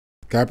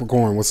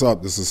Capricorn, what's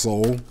up? This is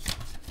Soul.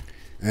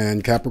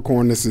 And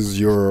Capricorn, this is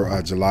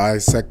your July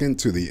 2nd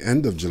to the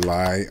end of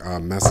July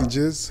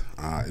messages.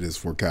 It is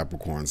for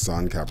Capricorn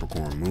Sun,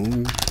 Capricorn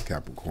Moon,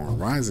 Capricorn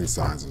Rising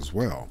signs as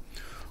well.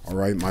 All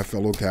right, my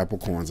fellow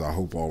Capricorns, I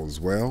hope all is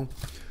well.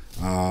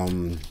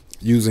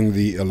 Using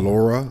the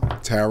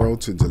Elora Tarot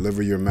to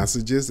deliver your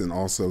messages and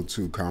also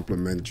to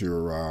complement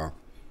your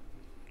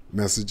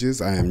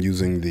messages, I am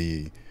using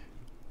the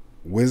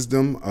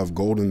Wisdom of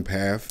Golden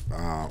Path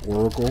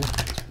Oracle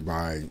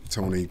by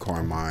Toni,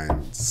 Carmine,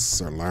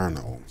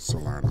 Serlano.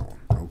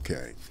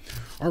 Okay.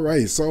 All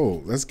right,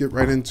 so let's get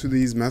right into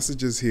these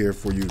messages here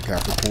for you,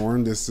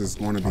 Capricorn. This is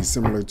going to be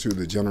similar to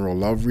the general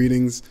love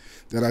readings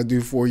that I do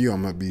for you.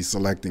 I'm going to be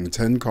selecting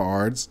 10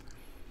 cards.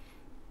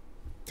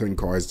 10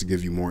 cards to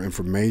give you more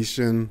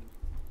information.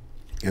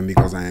 And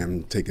because I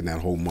am taking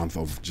that whole month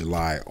of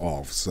July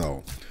off.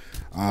 So,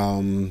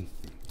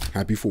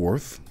 happy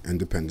 4th,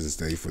 Independence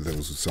Day for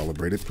those who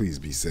celebrate it. Please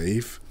be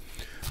safe.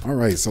 All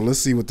right, so let's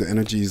see what the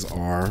energies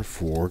are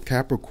for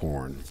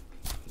Capricorn.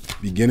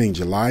 Beginning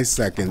July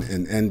 2nd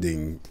and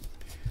ending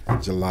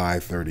July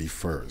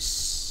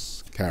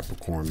 31st.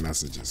 Capricorn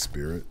messages,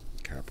 Spirit.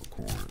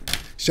 Capricorn.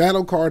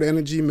 Shadow card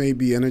energy may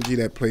be energy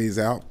that plays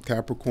out,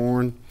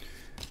 Capricorn.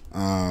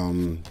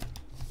 And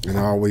I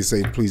always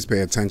say, please pay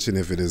attention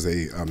if it is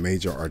a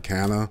major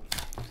arcana,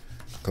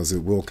 because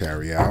it will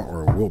carry out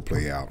or it will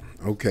play out.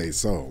 Okay,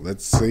 so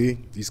let's see.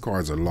 These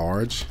cards are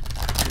large.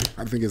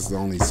 I think it's the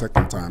only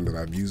second time that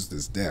I've used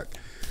this deck.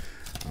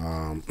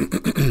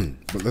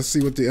 But let's see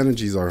what the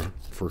energies are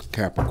for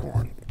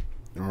Capricorn.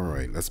 All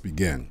right, let's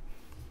begin.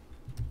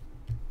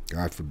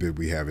 God forbid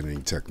we have any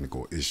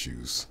technical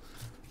issues.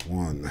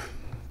 1,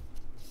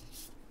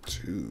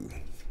 2,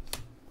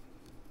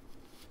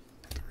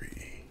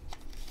 3,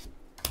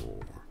 4,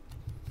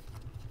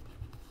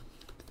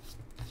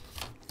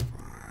 5.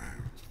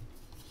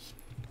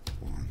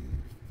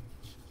 1,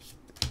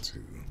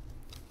 2,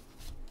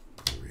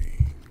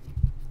 3,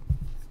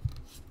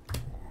 4.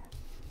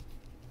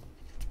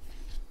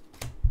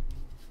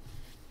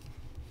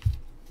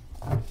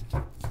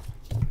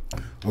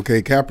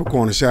 Okay,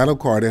 Capricorn, a shadow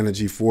card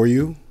energy for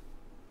you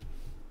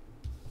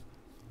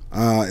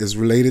is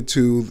related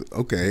to,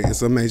 okay,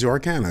 it's a major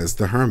arcana. It's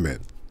the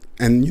Hermit.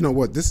 And you know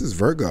what? This is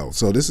Virgo.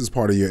 So this is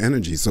part of your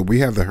energy. So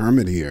we have the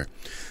Hermit here.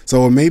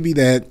 So it may be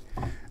that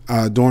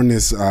during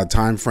this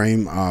time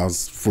frame,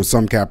 for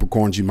some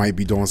Capricorns, you might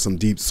be doing some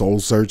deep soul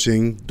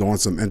searching, doing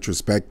some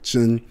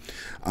introspection,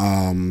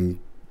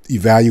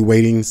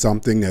 evaluating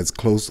something that's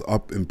close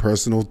up and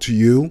personal to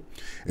you.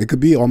 It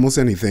could be almost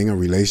anything, a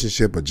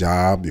relationship, a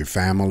job, your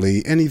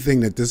family,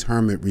 anything that this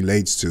Hermit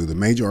relates to. The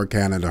major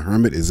arcana, the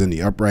Hermit, is in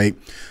the upright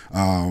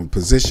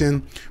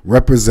position,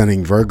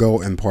 representing Virgo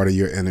and part of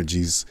your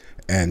energies,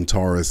 and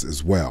Taurus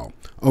as well.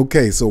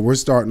 Okay, so we're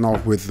starting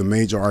off with the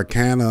major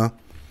arcana,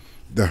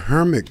 the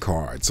Hermit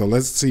card. So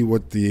let's see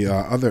what the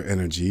other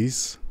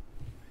energies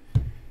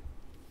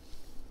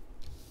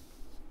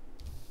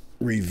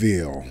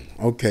reveal.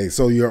 Okay,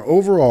 so your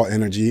overall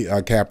energy,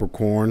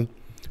 Capricorn,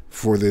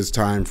 for this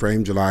time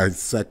frame, July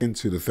 2nd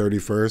to the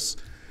 31st,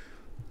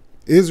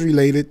 is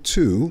related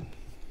to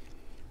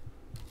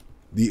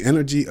the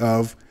energy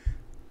of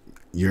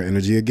your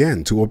energy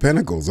again, Two of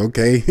Pentacles.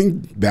 Okay,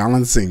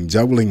 balancing,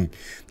 juggling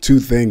two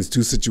things,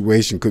 two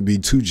situations, could be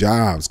two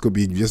jobs, could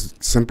be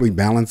just simply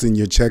balancing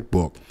your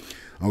checkbook.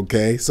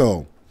 Okay,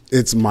 so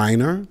it's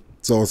minor,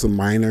 so it's a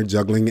minor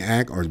juggling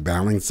act or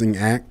balancing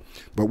act.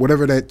 But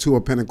whatever that Two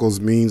of Pentacles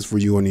means for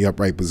you in the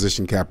upright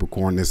position,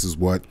 Capricorn, this is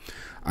what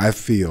I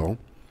feel.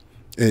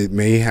 It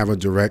may have a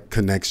direct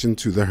connection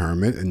to the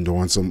Hermit and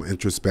doing some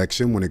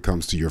introspection when it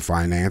comes to your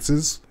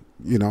finances.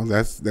 You know,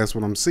 that's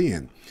what I'm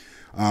seeing.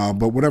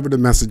 But whatever the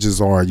messages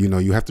are, you know,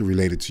 you have to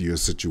relate it to your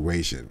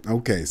situation.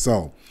 Okay,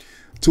 so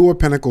Two of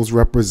Pentacles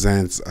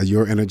represents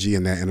your energy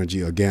and that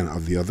energy, again,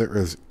 of the other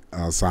earth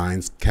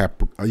signs.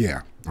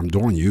 Yeah, I'm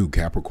doing you,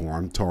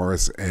 Capricorn,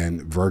 Taurus,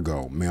 and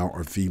Virgo, male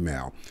or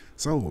female.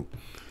 So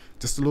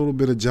just a little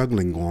bit of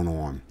juggling going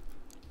on,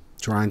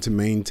 trying to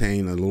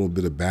maintain a little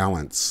bit of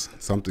balance.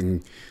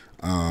 Something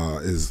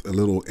is a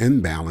little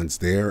imbalance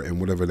there,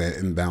 and whatever that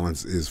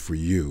imbalance is for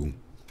you,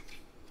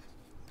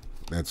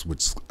 that's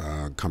what's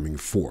coming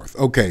forth.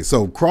 Okay,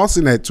 so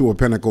crossing that Two of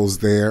Pentacles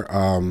there,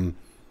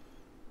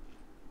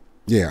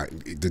 yeah,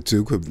 the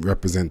two could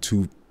represent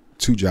two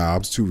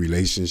jobs, two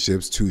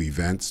relationships, two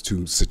events,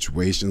 two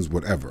situations,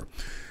 whatever.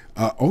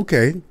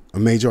 Okay, a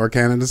major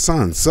arcana, the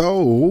Sun.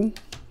 So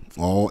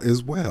all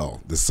is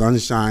well. The sun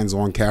shines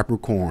on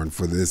Capricorn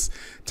for this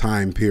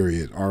time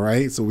period. All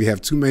right, so we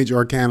have two major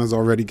arcanas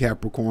already,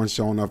 Capricorn,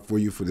 showing up for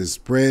you for this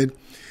spread.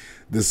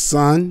 The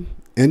Sun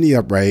in the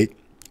upright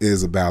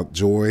is about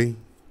joy,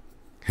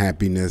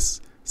 happiness,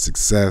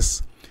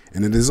 success,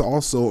 and it is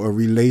also a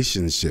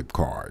relationship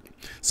card.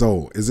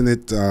 So isn't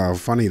it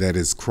funny that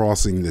it's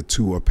crossing the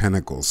Two of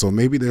Pentacles? So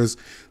maybe there's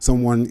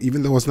someone,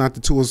 even though it's not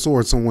the Two of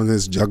Swords, someone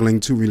that's juggling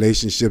two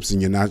relationships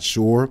and you're not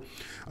sure.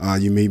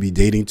 You may be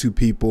dating two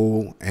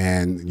people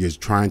and you're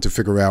trying to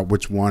figure out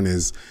which one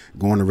is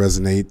going to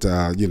resonate,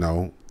 you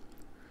know,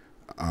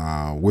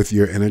 with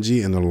your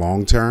energy in the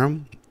long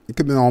term. It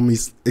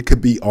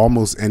could be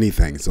almost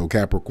anything. So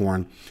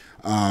Capricorn,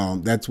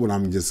 that's what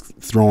I'm just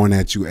throwing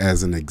at you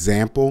as an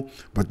example.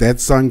 But that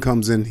sun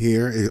comes in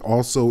here. It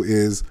also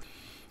is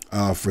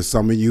for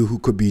some of you who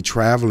could be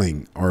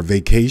traveling or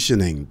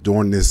vacationing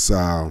during this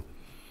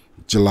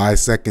July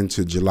 2nd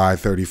to July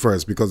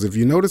 31st. Because if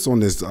you notice on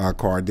this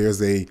card,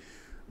 there's a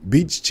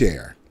beach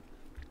chair.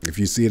 If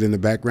you see it in the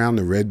background,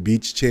 the red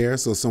beach chair.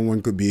 So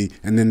someone could be,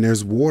 and then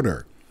there's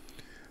water.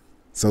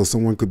 So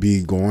someone could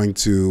be going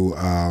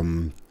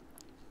to,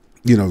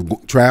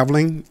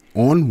 traveling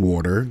on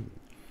water.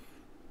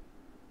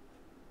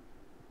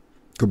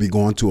 Could be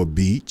going to a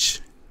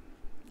beach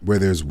where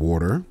there's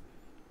water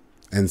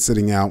and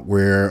sitting out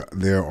where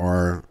there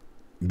are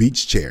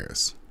beach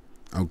chairs.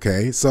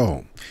 Okay,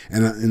 so,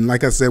 and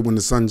like I said, when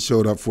the sun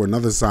showed up for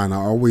another sign, I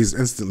always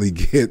instantly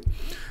get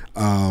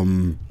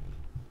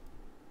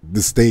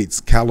the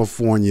states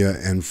California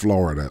and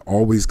Florida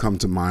always come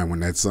to mind when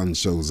that sun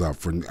shows up.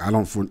 I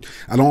don't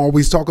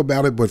always talk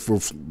about it, but for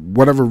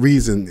whatever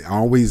reason, I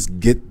always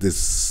get the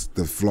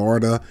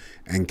Florida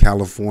and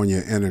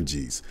California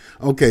energies.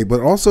 Okay,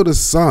 but also the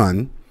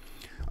sun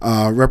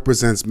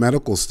represents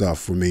medical stuff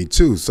for me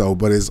too. So,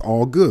 but it's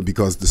all good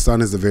because the sun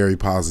is a very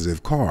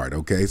positive card.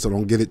 Okay, so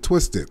don't get it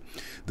twisted.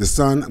 The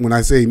sun, when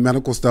I say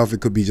medical stuff,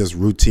 it could be just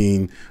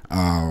routine,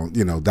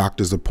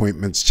 doctor's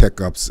appointments,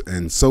 checkups,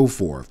 and so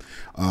forth.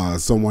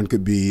 Someone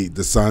could be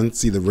the sun,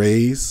 see the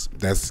rays.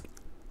 That's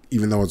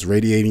even though it's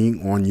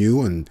radiating on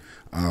you and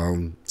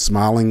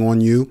smiling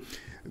on you.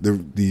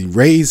 The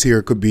rays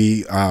here could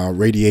be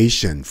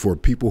radiation for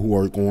people who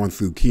are going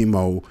through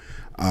chemo,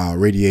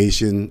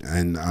 radiation,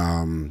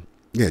 and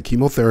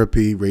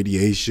chemotherapy,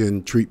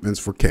 radiation treatments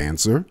for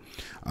cancer.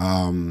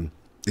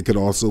 It could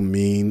also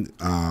mean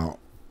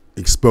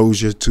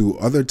exposure to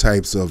other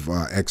types of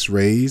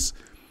X-rays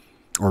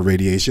or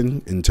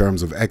radiation in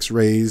terms of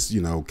X-rays,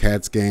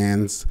 CAT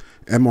scans,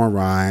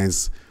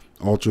 MRIs,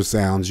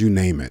 ultrasounds, you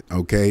name it.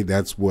 Okay,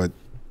 that's what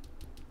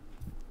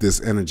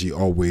this energy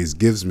always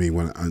gives me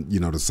when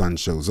the sun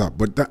shows up.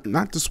 But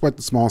not to sweat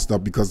the small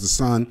stuff, because the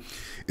sun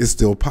is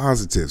still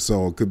positive.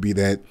 So it could be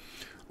that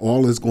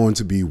all is going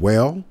to be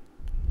well,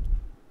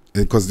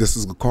 because this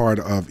is a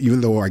card of,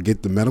 even though I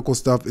get the medical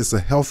stuff, it's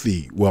a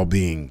healthy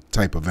well-being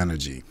type of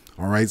energy.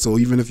 All right. So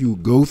even if you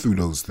go through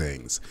those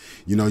things,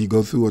 you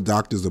go through a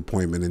doctor's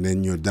appointment and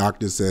then your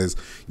doctor says,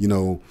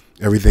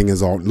 everything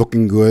is all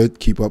looking good.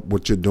 Keep up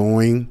what you're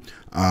doing.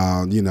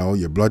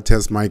 Your blood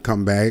test might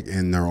come back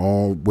and they're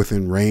all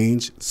within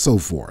range, so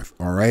forth.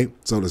 All right.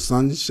 So the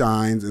sun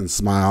shines and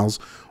smiles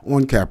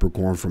on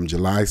Capricorn from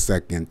July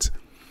 2nd.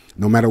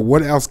 No matter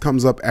what else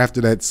comes up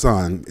after that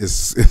sun is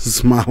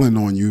smiling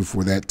on you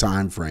for that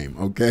time frame.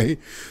 OK,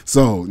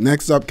 so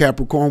next up,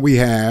 Capricorn, we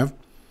have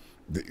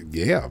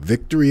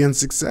victory and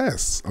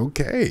success.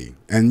 Okay.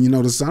 And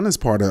the sun is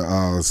part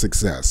of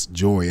success,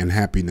 joy, and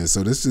happiness.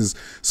 So this is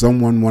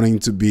someone wanting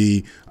to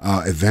be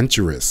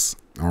adventurous.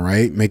 All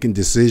right. Making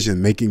decisions,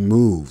 making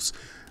moves.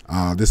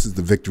 This is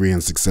the victory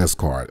and success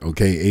card.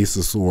 Okay. Ace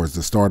of Swords,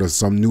 the start of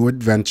some new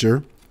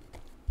adventure.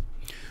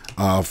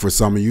 For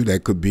some of you,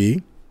 that could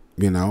be,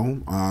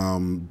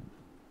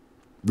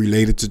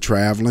 related to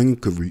traveling,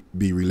 could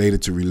be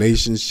related to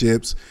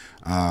relationships,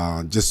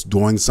 just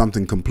doing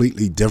something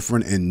completely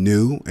different and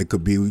new. It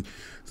could be,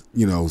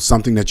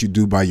 something that you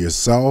do by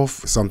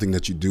yourself, something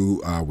that you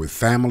do with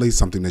family,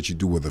 something that you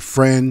do with a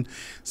friend,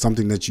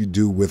 something that you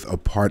do with a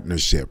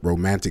partnership,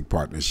 romantic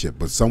partnership.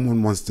 But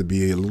someone wants to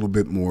be a little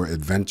bit more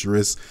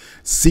adventurous,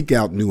 seek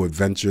out new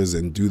adventures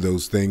and do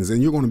those things.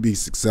 And you're going to be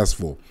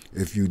successful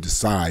if you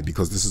decide,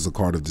 because this is a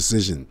card of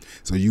decision.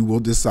 So you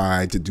will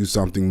decide to do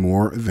something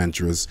more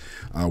adventurous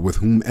with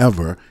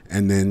whomever,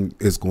 and then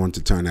it's going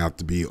to turn out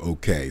to be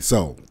okay.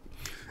 So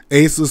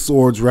Ace of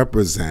Swords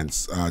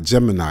represents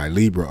Gemini,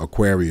 Libra,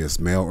 Aquarius,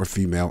 male or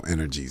female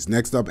energies.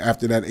 Next up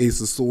after that, Ace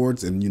of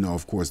Swords. And,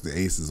 of course, the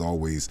ace is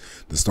always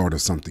the start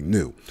of something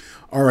new.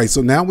 All right,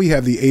 so now we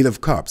have the Eight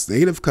of Cups. The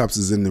Eight of Cups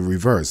is in the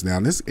reverse. Now,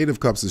 this Eight of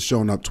Cups has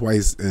shown up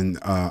twice in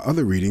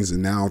other readings,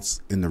 and now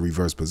it's in the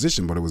reverse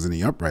position, but it was in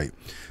the upright.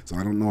 So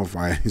I don't know if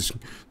I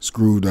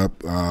screwed up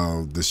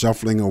the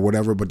shuffling or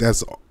whatever, but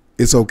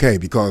it's okay,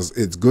 because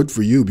it's good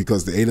for you,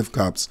 because the Eight of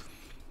Cups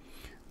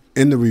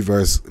in the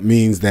reverse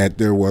means that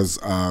there was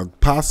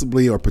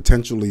possibly or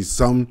potentially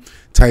some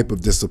type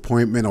of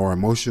disappointment or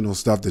emotional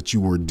stuff that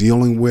you were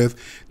dealing with.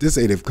 This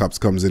Eight of Cups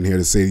comes in here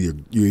to say you're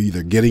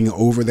either getting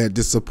over that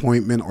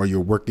disappointment or you're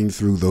working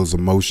through those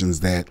emotions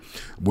that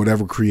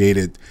whatever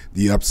created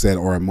the upset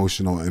or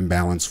emotional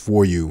imbalance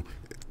for you.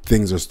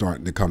 Things are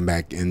starting to come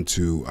back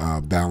into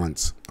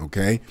balance,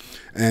 okay?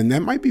 And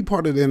that might be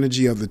part of the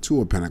energy of the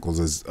Two of Pentacles,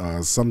 is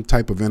some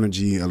type of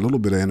energy, a little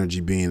bit of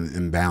energy being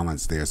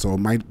imbalanced there. So it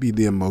might be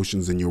the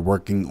emotions, and you're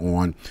working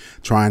on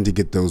trying to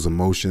get those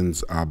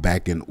emotions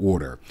back in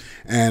order.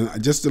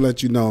 And just to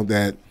let you know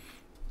that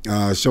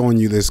showing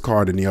you this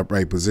card in the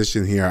upright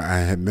position here, I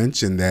had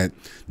mentioned that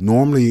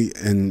normally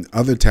in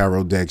other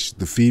tarot decks,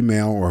 the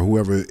female or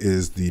whoever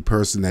is the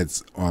person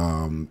that's,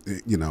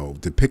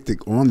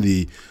 depicted on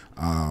the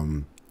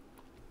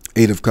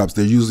Eight of Cups,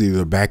 they're usually,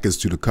 their back is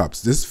to the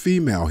cups. This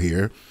female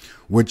here,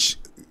 which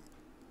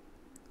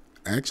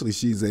actually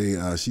she's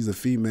a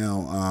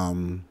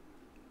female,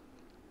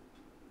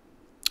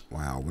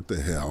 wow, what the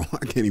hell?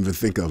 I can't even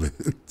think of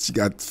it. She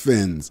got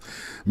fins.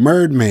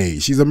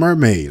 Mermaid. She's a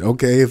mermaid.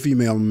 Okay, a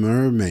female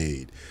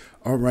mermaid.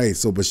 All right,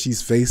 so but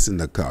she's facing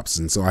the cups.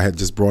 And so I had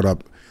just brought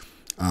up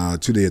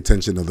to the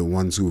attention of the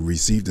ones who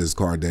received this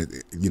card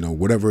that, you know,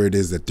 whatever it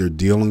is that they're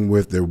dealing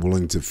with, they're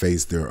willing to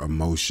face their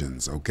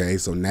emotions. Okay,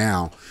 so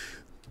now,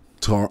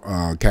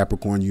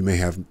 Capricorn, you may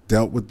have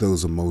dealt with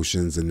those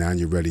emotions and now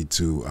you're ready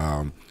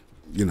to,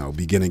 you know,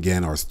 begin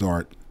again or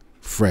start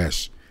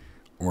fresh,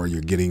 or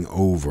you're getting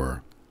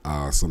over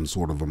some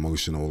sort of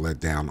emotional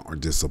letdown or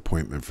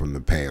disappointment from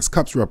the past.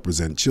 Cups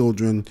represent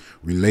children,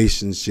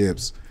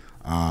 relationships,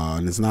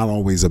 and it's not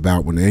always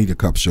about, when the Eight of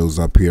Cups shows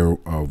up here,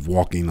 of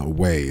walking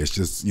away. It's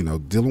just, you know,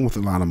 dealing with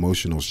a lot of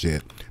emotional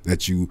shit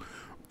that you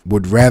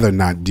would rather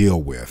not deal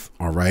with.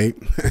 All right.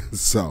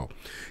 So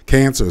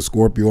Cancer,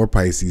 Scorpio, or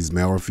Pisces,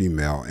 male or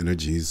female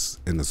energies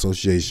in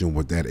association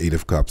with that Eight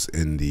of Cups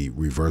in the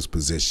reverse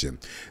position.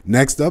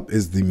 Next up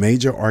is the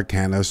Major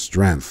Arcana,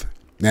 Strength.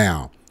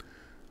 Now,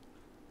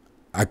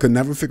 I could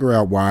never figure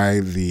out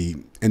why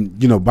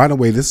and you know, by the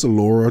way, this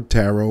Elora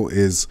Tarot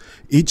is,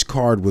 each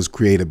card was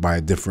created by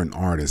a different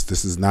artist.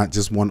 This is not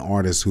just one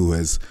artist who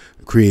has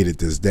created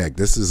this deck.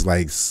 This is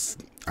like,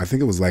 I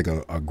think it was like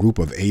a group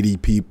of 80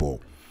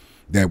 people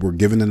that were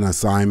given an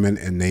assignment,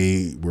 and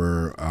they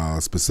were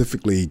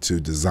specifically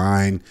to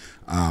design,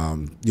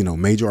 you know,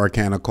 Major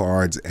Arcana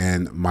cards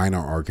and Minor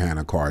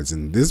Arcana cards.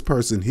 And this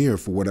person here,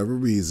 for whatever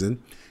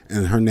reason,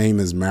 and her name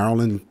is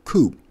Marilyn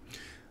Coop.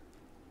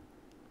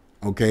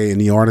 Okay, and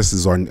the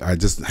artists are, I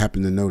just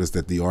happened to notice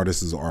that the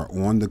artists are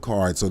on the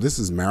card. So this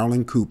is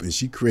Marilyn Coop, and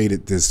she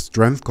created this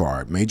Strength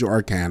card, Major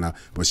Arcana,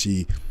 but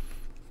she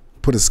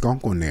put a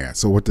skunk on there.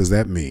 So what does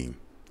that mean?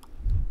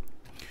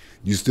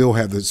 You still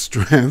have the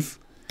strength,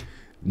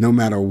 no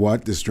matter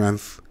what. The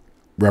strength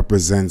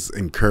represents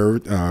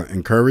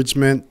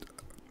encouragement,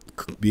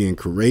 being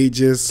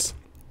courageous,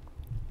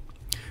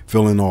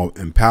 feeling all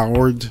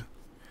empowered,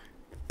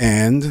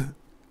 and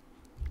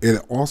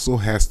it also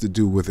has to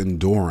do with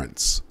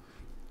endurance.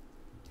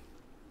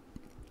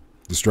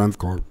 The Strength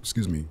card,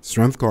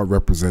 Strength card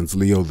represents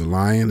Leo, the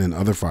lion, and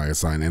other fire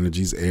sign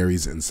energies,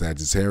 Aries and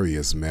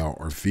Sagittarius, male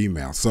or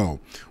female. So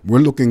we're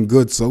looking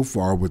good so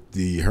far with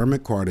the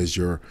Hermit card as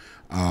your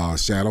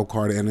shadow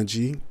card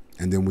energy.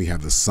 And then we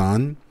have the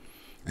Sun.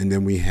 And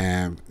then we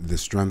have the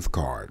Strength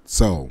card.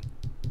 So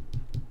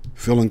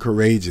feeling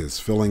courageous,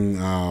 feeling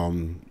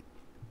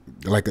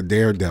like a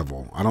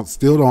daredevil.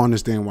 Still don't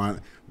understand why.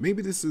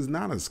 Maybe this is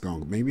not a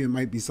skunk. Maybe it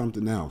might be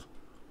something else.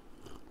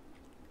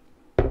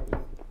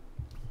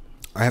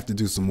 I have to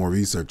do some more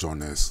research on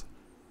this.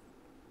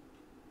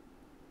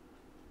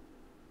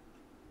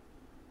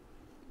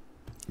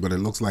 But it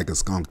looks like a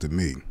skunk to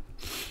me.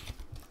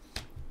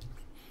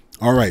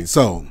 All right,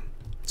 so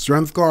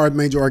Strength card,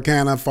 Major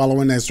Arcana.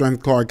 Following that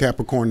Strength card,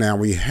 Capricorn, now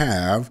we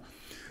have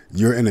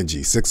your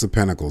energy, Six of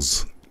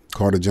Pentacles,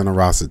 card of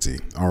generosity.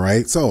 All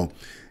right, so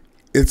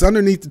it's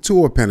underneath the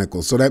Two of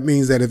Pentacles. So that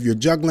means that if you're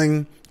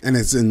juggling and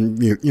it's in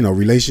your, you know,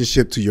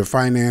 relationship to your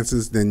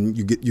finances, then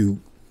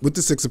you with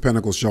the Six of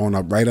Pentacles showing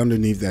up right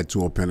underneath that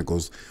Two of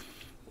Pentacles,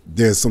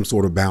 there's some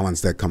sort of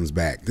balance that comes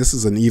back. This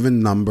is an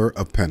even number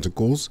of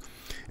pentacles,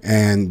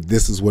 and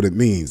this is what it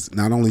means.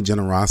 Not only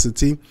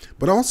generosity,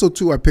 but also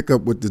too, I pick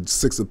up with the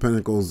Six of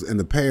Pentacles in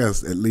the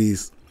past, at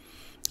least,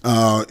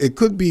 it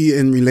could be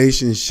in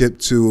relationship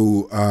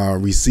to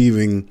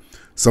receiving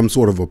some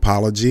sort of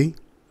apology,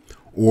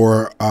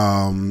 or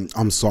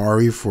I'm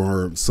sorry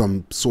for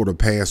some sort of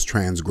past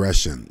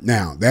transgression.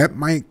 Now, that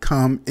might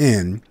come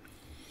in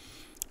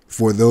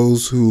for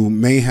those who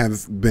may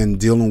have been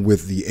dealing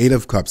with the Eight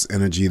of Cups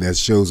energy that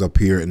shows up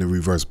here in the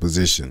reverse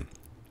position.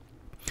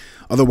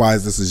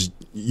 Otherwise, this is,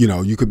 you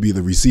know, you could be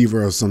the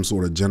receiver of some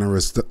sort of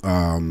generous,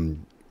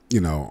 you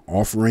know,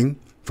 offering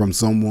from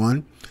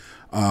someone.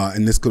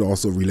 And this could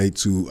also relate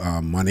to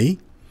money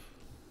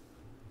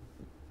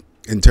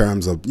in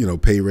terms of, you know,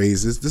 pay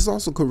raises. This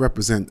also could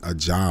represent a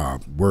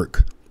job,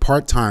 work,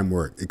 part-time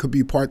work. It could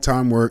be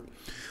part-time work.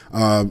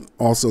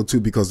 Also,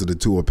 too, because of the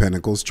Two of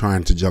Pentacles,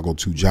 trying to juggle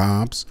two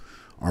jobs,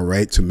 all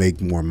right, to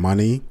make more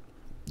money.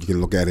 You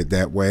can look at it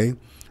that way.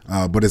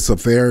 But it's a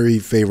very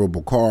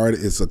favorable card.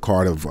 It's a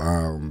card of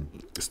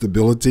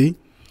stability,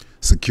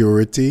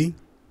 security,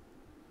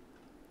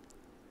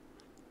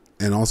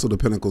 and also the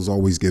Pentacles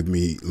always give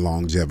me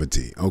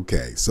longevity.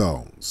 Okay,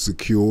 so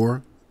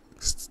secure,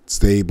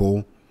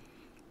 stable,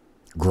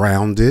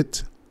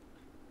 grounded,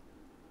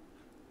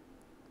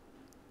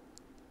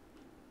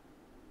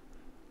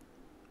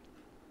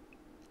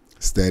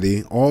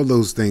 steady. All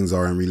those things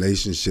are in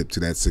relationship to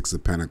that Six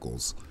of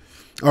Pentacles.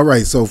 All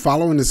right, so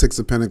following the Six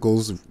of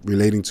Pentacles,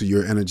 relating to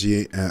your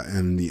energy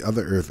and the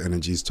other earth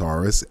energies,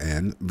 Taurus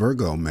and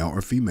Virgo, male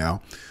or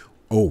female.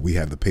 Oh, we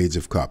have the Page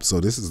of Cups. So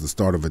this is the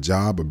start of a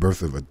job, a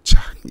birth of a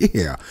child.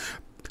 Yeah,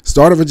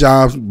 start of a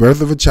job,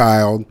 birth of a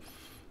child,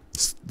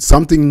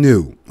 something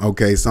new.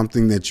 Okay,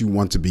 something that you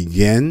want to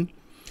begin.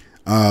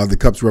 The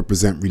cups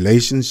represent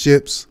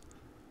relationships.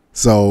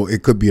 So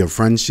it could be a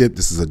friendship.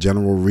 This is a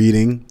general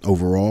reading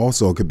overall.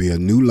 So it could be a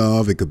new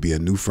love. It could be a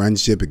new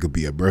friendship. It could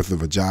be a birth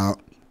of a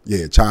child,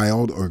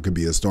 or it could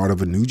be a start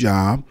of a new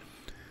job.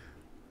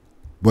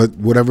 But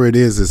whatever it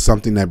is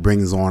something that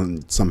brings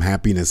on some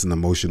happiness and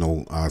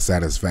emotional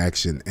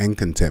satisfaction and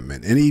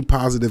contentment. Any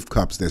positive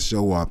cups that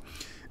show up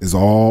is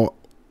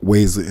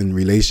always in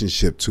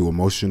relationship to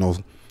emotional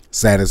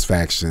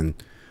satisfaction,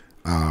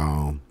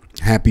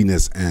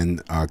 happiness,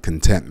 and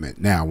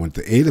contentment. Now, with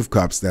the Eight of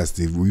Cups, that's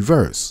the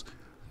reverse.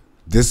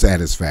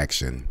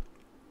 Dissatisfaction.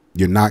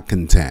 You're not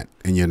content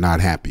and you're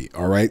not happy.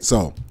 All right.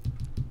 So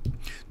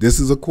this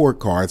is a court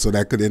card. So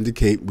that could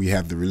indicate we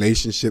have the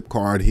relationship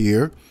card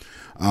here.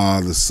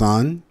 The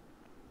Sun.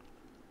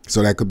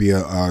 So that could be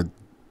a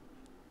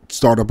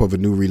startup of a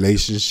new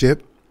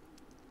relationship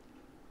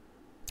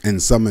in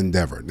some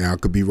endeavor. Now,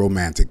 it could be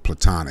romantic,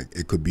 platonic.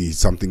 It could be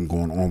something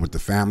going on with the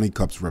family.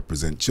 Cups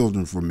represent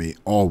children for me,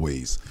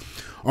 always.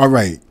 All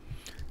right.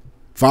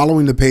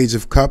 Following the Page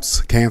of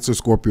Cups, Cancer,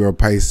 Scorpio, or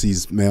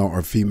Pisces, male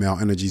or female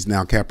energies.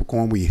 Now,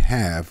 Capricorn, we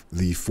have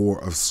the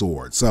Four of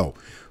Swords. So,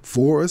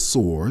 Four of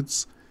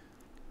Swords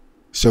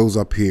shows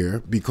up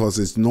here because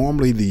it's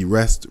normally the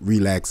rest,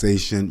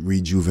 relaxation,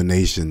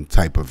 rejuvenation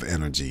type of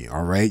energy.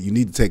 All right. You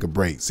need to take a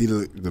break. See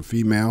the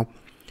female?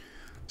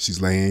 She's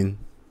laying.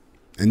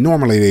 And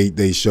normally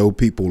they show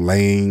people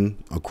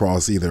laying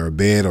across either a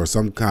bed or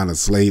some kind of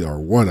slate or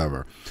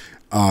whatever,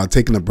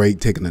 taking a break,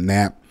 taking a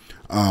nap.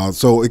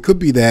 So it could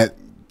be that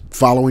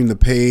following the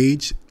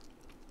page,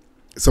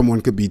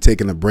 someone could be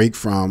taking a break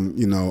from,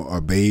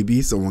 a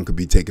baby. Someone could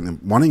be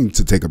wanting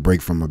to take a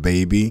break from a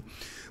baby,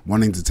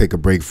 wanting to take a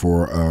break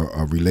for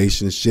a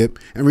relationship.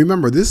 And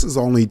remember, this is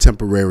only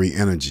temporary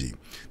energy.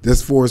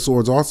 This Four of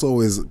Swords also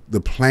is the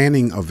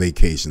planning of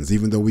vacations.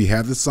 Even though we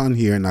have the Sun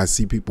here and I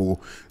see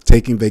people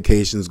taking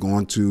vacations,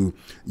 going to,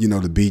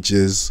 the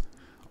beaches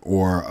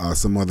or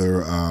some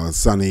other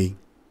sunny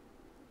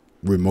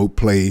remote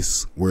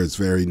place where it's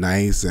very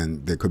nice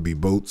and there could be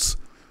boats,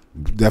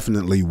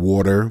 definitely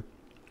water.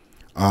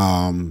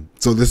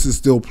 So this is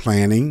still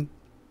planning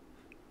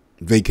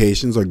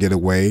vacations or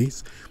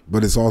getaways,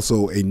 but it's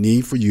also a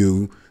need for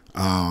you,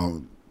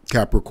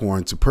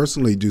 Capricorn, to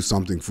personally do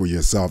something for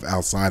yourself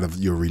outside of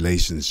your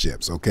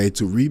relationships, okay?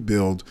 To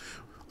rebuild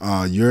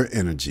your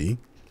energy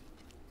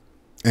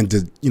and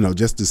to,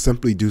 just to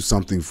simply do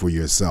something for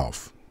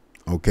yourself,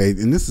 okay?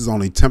 And this is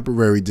only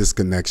temporary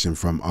disconnection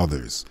from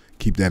others.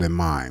 Keep that in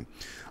mind.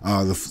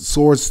 The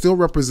swords still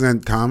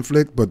represent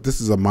conflict, but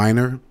this is a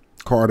minor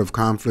card of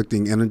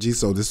conflicting energy.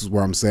 So this is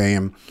where I'm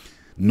saying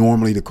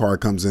normally the card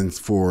comes in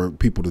for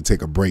people to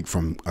take a break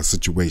from a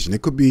situation.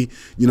 It could be,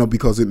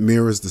 because it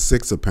mirrors the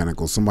Six of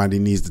Pentacles. Somebody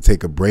needs to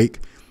take a break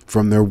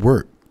from their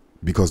work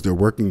because they're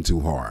working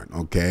too hard,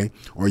 okay?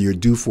 Or you're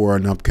due for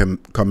an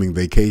upcoming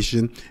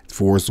vacation.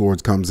 Four of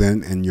Swords comes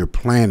in and you're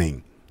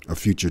planning a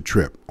future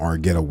trip or a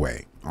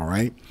getaway, all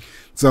right?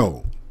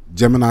 So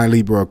Gemini,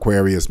 Libra,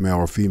 Aquarius, male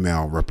or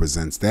female,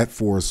 represents that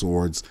Four of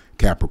Swords,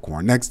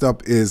 Capricorn. Next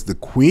up is the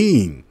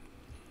Queen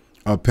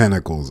of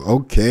Pentacles.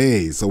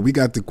 Okay, so we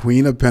got the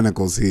Queen of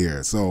Pentacles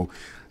here. So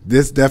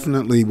this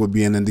definitely would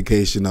be an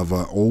indication of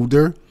an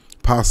older,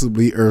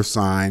 possibly earth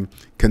sign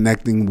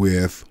connecting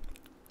with.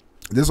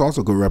 This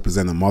also could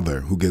represent a mother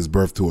who gives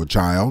birth to a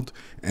child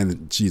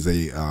and she's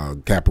a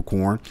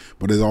Capricorn,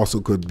 but it also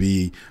could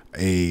be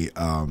a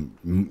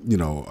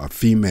a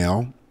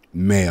female,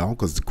 male,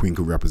 because the Queen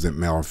could represent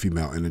male or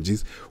female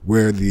energies,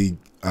 where the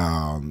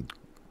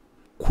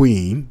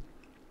Queen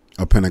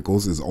of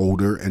Pentacles is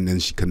older, and then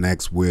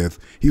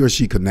he or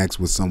she connects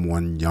with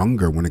someone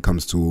younger when it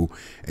comes to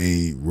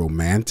a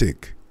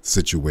romantic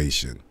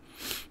situation.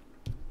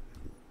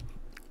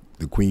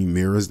 The Queen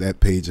mirrors that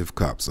Page of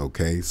Cups,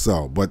 okay?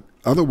 So, but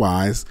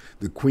otherwise,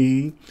 the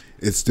Queen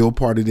is still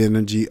part of the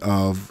energy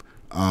of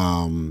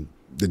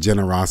the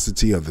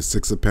generosity of the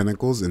Six of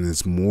Pentacles, and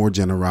it's more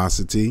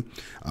generosity.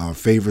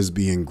 Favors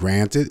being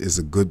granted is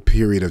a good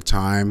period of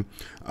time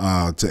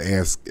to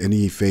ask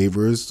any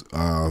favors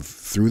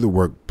through the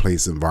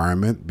workplace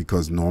environment,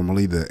 because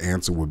normally the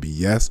answer would be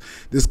yes.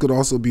 This could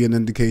also be an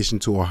indication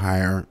to a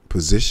higher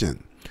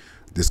position.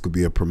 This could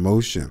be a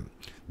promotion.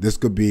 This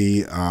could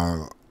be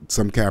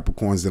some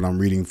Capricorns that I'm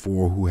reading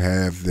for who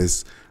have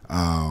this,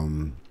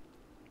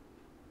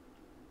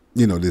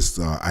 this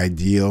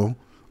ideal,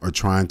 or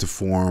trying to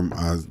form,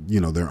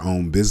 their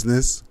own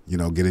business,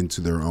 get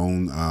into their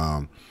own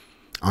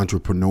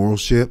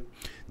entrepreneurship.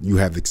 You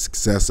have the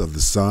success of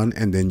the Sun,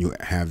 and then you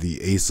have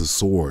the Ace of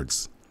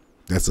Swords.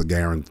 That's a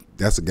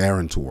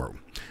guarantor.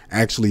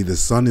 Actually, the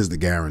Sun is the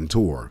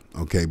guarantor,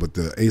 okay? But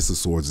the Ace of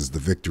Swords is the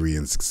victory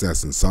and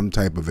success in some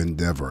type of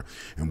endeavor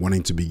and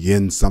wanting to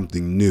begin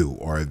something new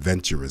or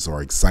adventurous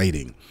or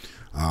exciting.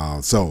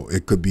 So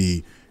it could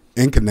be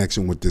in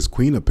connection with this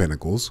Queen of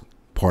Pentacles,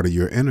 part of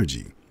your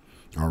energy.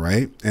 All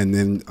right. And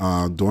then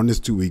during this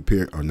 2-week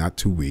period, or not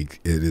 2 week,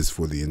 it is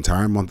for the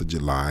entire month of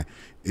July.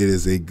 It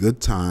is a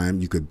good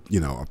time. You could,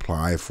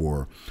 apply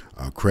for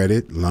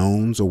credit,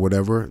 loans, or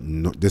whatever.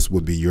 No, this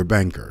would be your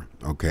banker,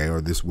 okay,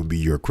 or this would be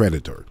your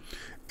creditor.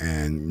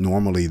 And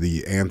normally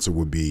the answer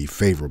would be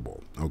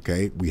favorable,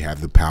 okay? We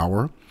have the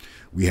power.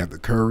 We have the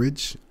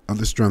courage of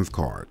the strength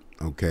card,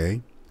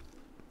 okay?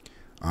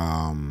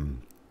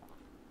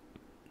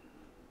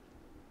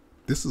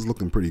 This is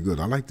looking pretty good.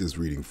 I like this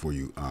reading for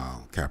you,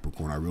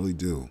 Capricorn. I really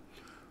do.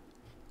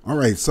 All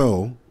right,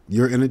 so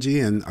your energy,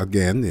 and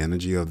again, the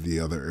energy of the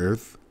other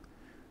earth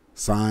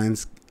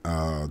signs,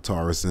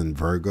 Taurus and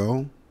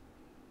Virgo.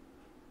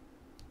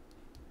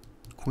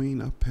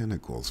 Queen of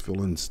Pentacles,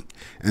 feeling,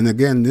 and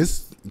again,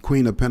 this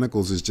Queen of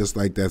Pentacles is just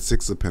like that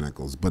Six of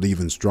Pentacles, but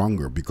even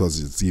stronger because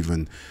it's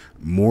even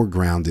more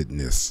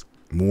groundedness,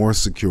 more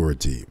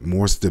security,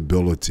 more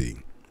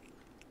stability.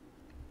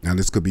 Now,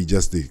 this could be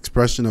just the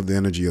expression of the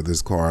energy of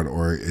this card,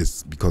 or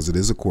it's because it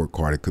is a court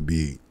card. It could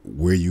be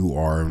where you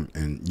are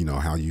and,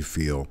 how you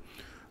feel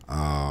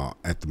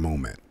at the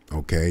moment.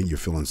 Okay, you're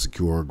feeling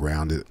secure,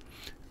 grounded,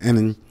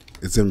 and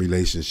it's in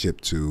relationship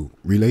to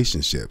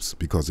relationships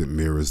because it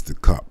mirrors the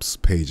Cups,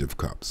 Page of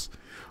Cups.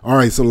 All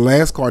right, so the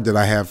last card that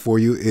I have for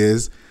you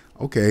is,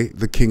 okay,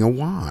 the King of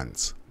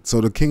Wands.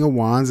 So the King of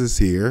Wands is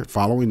here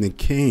following the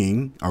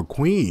King or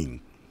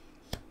Queen,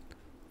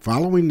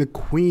 following the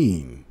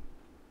Queen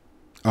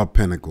of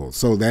Pentacles.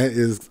 So that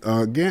is,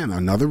 again,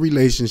 another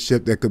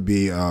relationship that could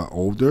be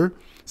older,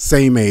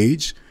 same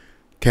age,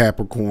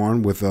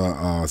 Capricorn with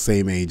a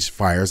same age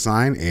fire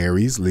sign,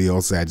 Aries,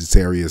 Leo,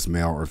 Sagittarius,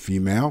 male or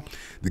female.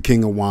 The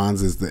King of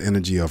Wands is the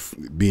energy of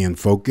being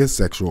focused,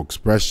 sexual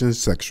expression,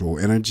 sexual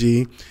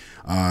energy.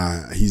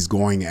 He's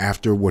going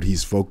after what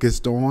he's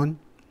focused on.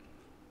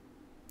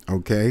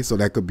 Okay, so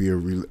that could be a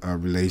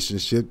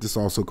relationship. This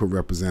also could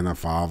represent a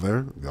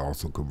father. It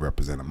also could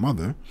represent a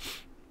mother.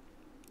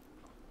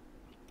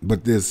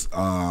 But this,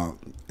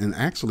 and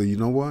actually, you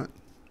know what?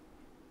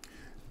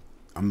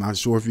 I'm not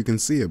sure if you can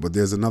see it, but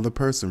there's another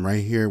person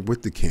right here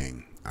with the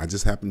king. I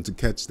just happened to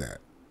catch that.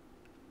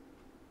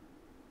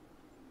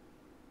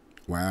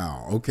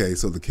 Wow. Okay,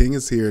 so the king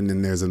is here, and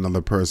then there's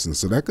another person.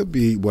 So that could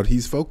be what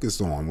he's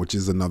focused on, which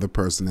is another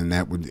person, and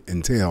that would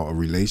entail a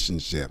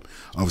relationship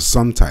of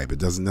some type. It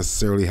doesn't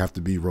necessarily have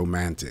to be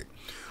romantic.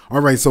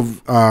 All right, so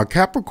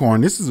Capricorn,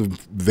 this is a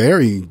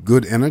very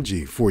good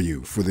energy for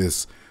you for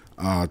this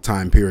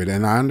time period.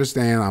 And I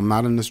understand I'm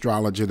not an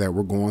astrologer, that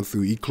we're going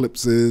through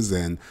eclipses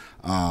and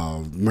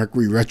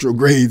Mercury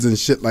retrogrades and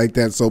shit like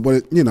that. So,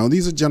 but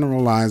these are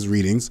generalized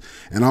readings,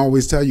 and I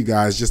always tell you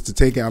guys just to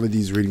take out of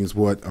these readings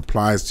what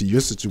applies to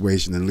your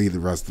situation and leave the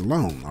rest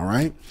alone. All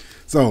right.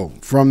 So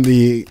from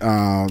the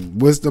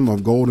Wisdom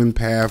of Golden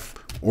Path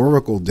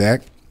Oracle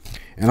deck,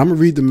 and I'm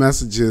gonna read the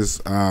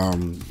messages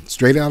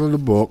straight out of the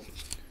book.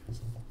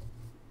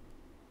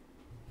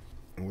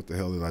 And what the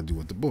hell did I do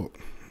with the book?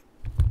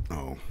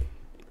 Oh.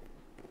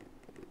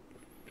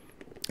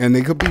 And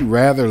they could be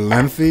rather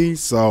lengthy,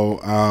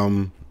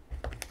 so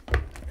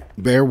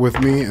bear with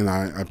me, and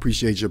I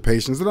appreciate your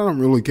patience. And I don't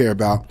really care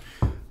about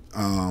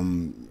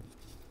the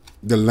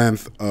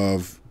length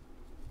of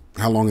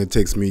how long it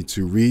takes me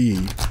to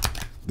read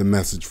the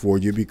message for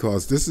you,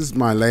 because this is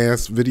my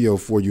last video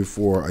for you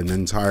for an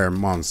entire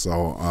month.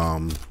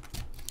 So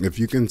if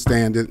you can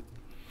stand it,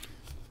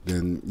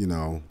 then,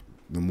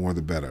 the more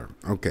the better.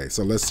 Okay,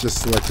 so let's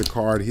just select a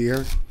card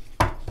here.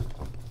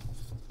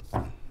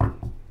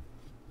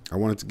 I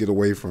wanted to get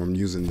away from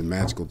using the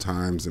Magical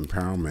Times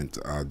Empowerment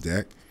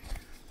deck.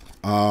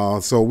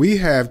 So we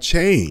have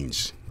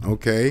change.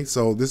 Okay,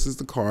 so this is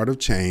the card of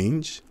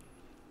change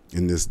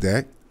in this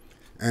deck.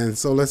 And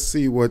so let's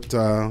see what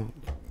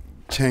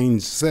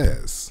change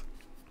says.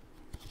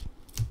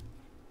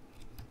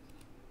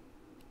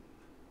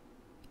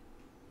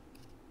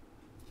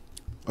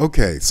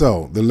 Okay,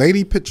 so the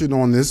lady pictured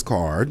on this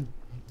card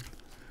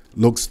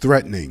looks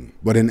threatening,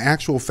 but in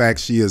actual fact,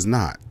 she is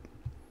not.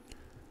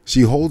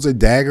 She holds a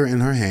dagger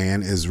in her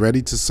hand, is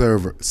ready to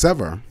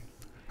sever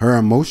her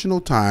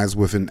emotional ties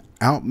with an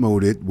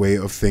outmoded way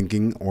of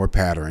thinking or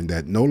pattern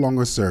that no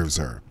longer serves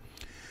her.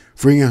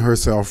 Freeing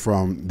herself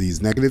from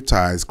these negative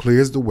ties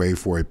clears the way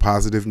for a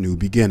positive new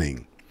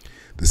beginning.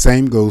 The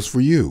same goes for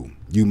you.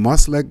 You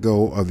must let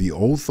go of the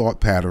old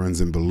thought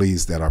patterns and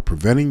beliefs that are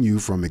preventing you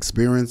from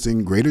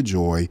experiencing greater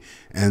joy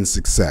and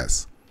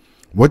success.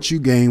 What you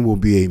gain will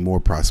be a more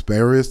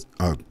prosperous,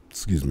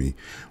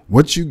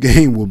 What you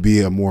gain will be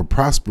a more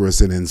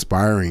prosperous and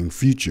inspiring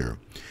future.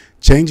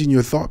 Changing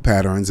your thought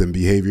patterns and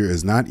behavior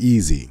is not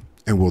easy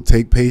and will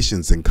take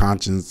patience and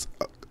conscious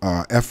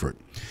effort,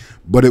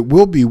 but it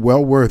will be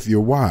well worth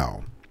your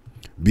while.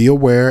 Be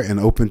aware and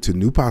open to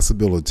new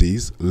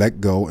possibilities.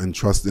 Let go and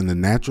trust in the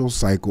natural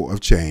cycle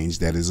of change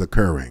that is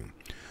occurring.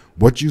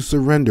 What you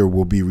surrender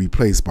will be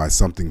replaced by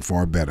something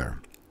far better.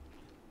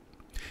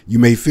 You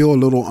may feel a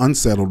little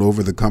unsettled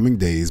over the coming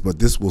days, but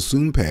this will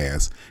soon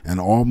pass and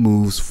all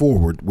moves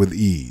forward with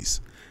ease.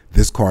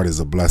 This card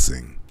is a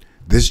blessing.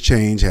 This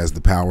change has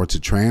the power to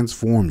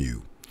transform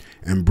you.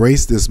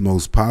 Embrace this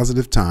most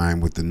positive time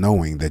with the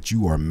knowing that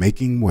you are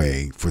making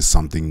way for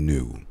something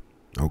new.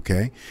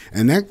 Okay?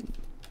 And that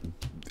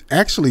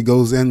actually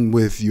goes in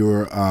with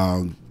your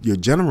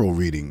general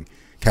reading,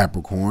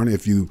 Capricorn,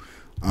 if you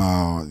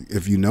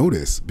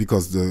notice,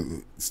 because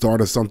the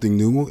start of something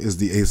new is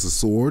the Ace of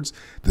Swords.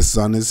 The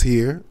Sun is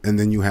here, and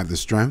then you have the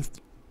strength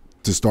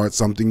to start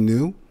something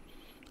new.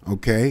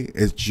 Okay?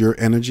 It's your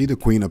energy, the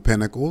Queen of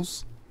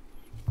Pentacles.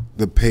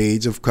 The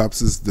Page of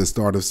Cups is the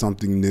start of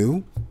something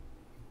new.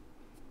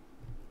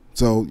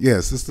 So,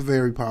 yes, it's a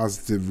very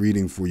positive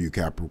reading for you,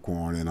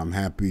 Capricorn, and I'm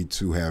happy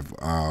to have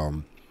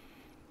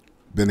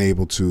been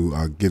able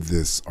to give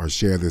this or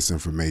share this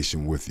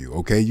information with you.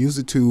 Okay, use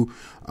it to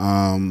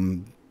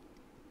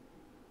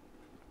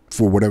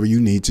for whatever you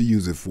need to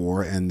use it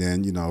for, and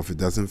then, you know, if it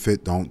doesn't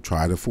fit, don't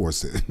try to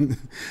force it.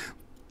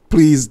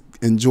 Please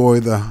enjoy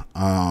the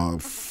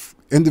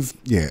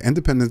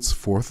Independence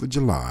 4th of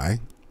July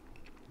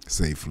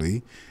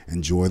safely.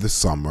 Enjoy the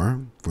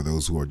summer for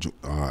those who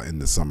are in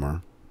the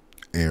summer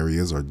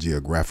areas or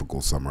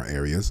geographical summer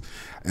areas,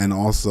 and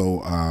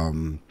also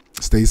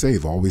stay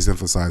safe, always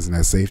emphasizing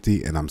that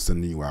safety, and I'm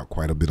sending you out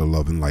quite a bit of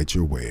love and light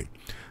your way,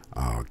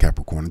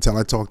 Capricorn. Until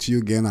I talk to you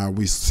again, I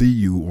will see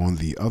you on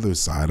the other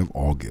side of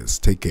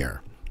August. Take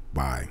care.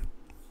 Bye.